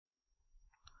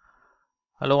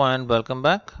Hello and welcome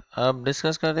back. अब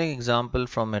discuss करते हैं एग्जांपल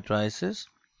फ्रॉम मैट्रिसेस।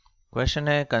 क्वेश्चन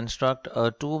है construct a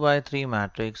 2 by 3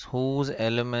 matrix whose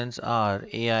elements are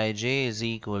aij is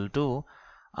equal to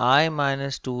I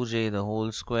minus 2j the whole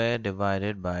square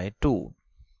divided by 2।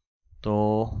 तो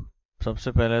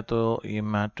सबसे पहले तो ये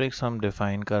matrix हम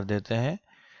डिफाइन कर देते हैं।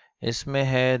 इसमें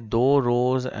है 2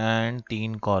 rows and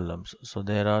 3 columns। So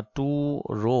there are 2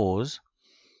 rows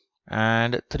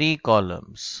and 3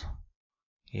 columns।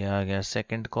 ये आ गया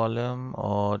सेकंड कॉलम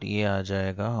और ये आ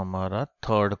जाएगा हमारा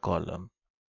थर्ड कॉलम।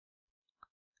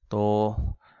 तो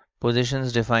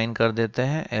पोजीशंस डिफाइन कर देते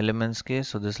हैं एलिमेंट्स के।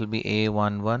 So this will be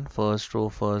A11 first row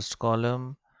first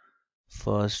column,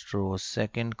 first row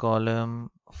second column,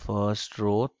 first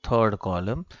row third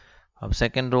column. अब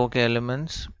सेकंड रो के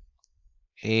elements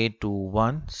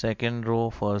A21 second row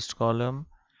first column,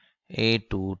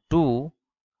 A22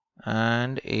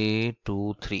 and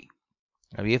A23।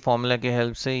 अब ये formula के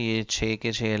help से ये 6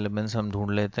 के 6 elements हम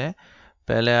ढूंढ लेते हैं।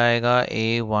 पहले आएगा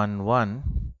A11।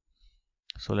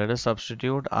 So let us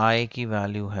substitute. I की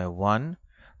वैल्यू है 1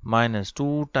 माइनस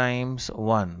 2 टाइम्स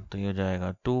 1 तो ये हो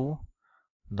जाएगा 2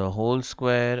 the whole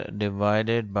square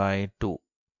divided by 2।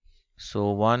 So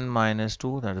 1 minus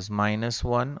 2 that is minus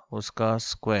 1 उसका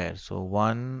स्क्वायर। सो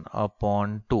 1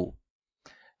 अपॉन 2।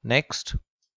 नेक्स्ट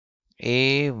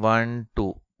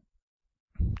A12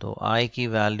 तो I की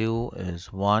वैल्यू इज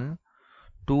 1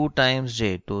 2 टाइम्स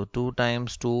j तो 2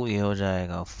 टाइम्स 2 ये हो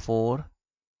जाएगा 4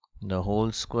 the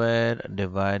whole square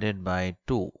divided by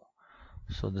 2।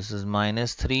 So this is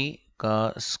minus 3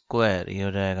 का स्क्वायर ये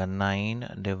हो जाएगा 9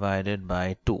 डिवाइडेड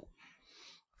बाय 2।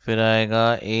 फिर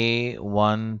आएगा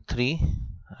A13।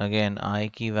 अगेन I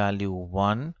की वैल्यू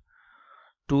 1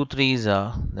 2 3s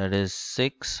दैट इज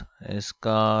 6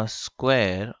 इसका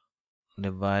स्क्वायर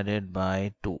डिवाइडेड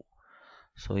बाय 2।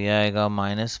 सो ये आएगा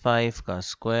माइनस 5 का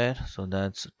स्क्वायर। So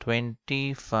that's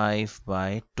 25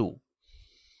 bye 2।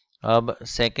 अब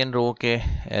सेकेंड रो के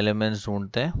एलिमेंट्स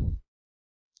ढूंढते हैं।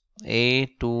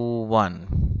 A21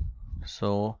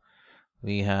 so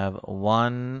we have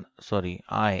 1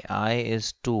 I is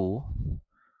 2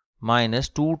 minus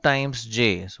 2 times j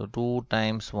so 2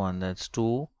 times 1 that's 2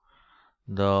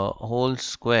 the whole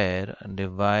square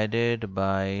divided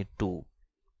by 2।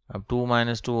 अब 2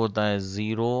 minus 2 होता है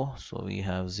 0 so we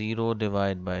have 0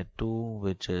 divided by 2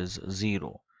 which is 0।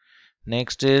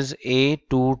 next is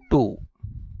A22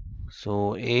 so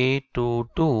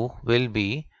A22 will be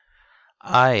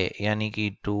I यानी कि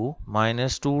 2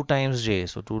 minus 2 times j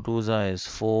so 2 2s is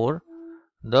 4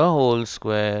 the whole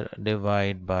square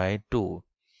divide by 2।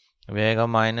 आएगा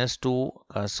minus 2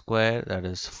 का square that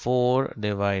is 4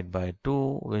 divide by 2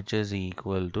 which is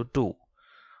equal to 2।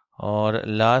 और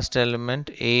last element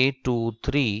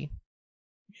A23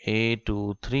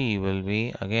 will be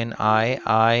again I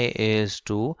is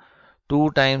 2 2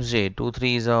 times j 2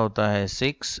 3s होता है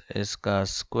 6 इसका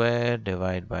square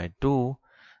divide by 2।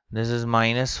 This is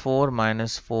minus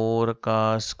 4 का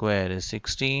square is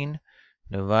 16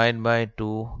 divide by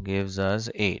 2 gives us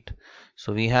 8।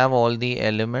 So we have all the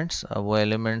elements. अब वो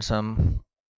elements हम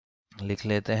लिख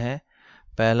लेते हैं।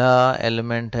 पहला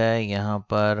एलिमेंट है यहाँ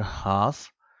पर हाफ,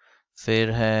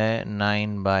 फिर है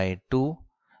 9/2।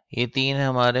 ये तीन है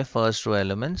हमारे first row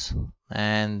elements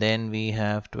and then we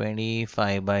have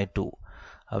 25/2।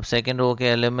 अब सेकेंड रो के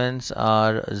एलिमेंट्स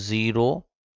आर 0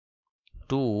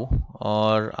 2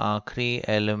 और आखिरी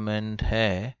एलिमेंट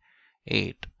है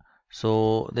 8। So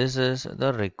this is the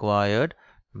required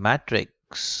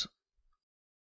matrix.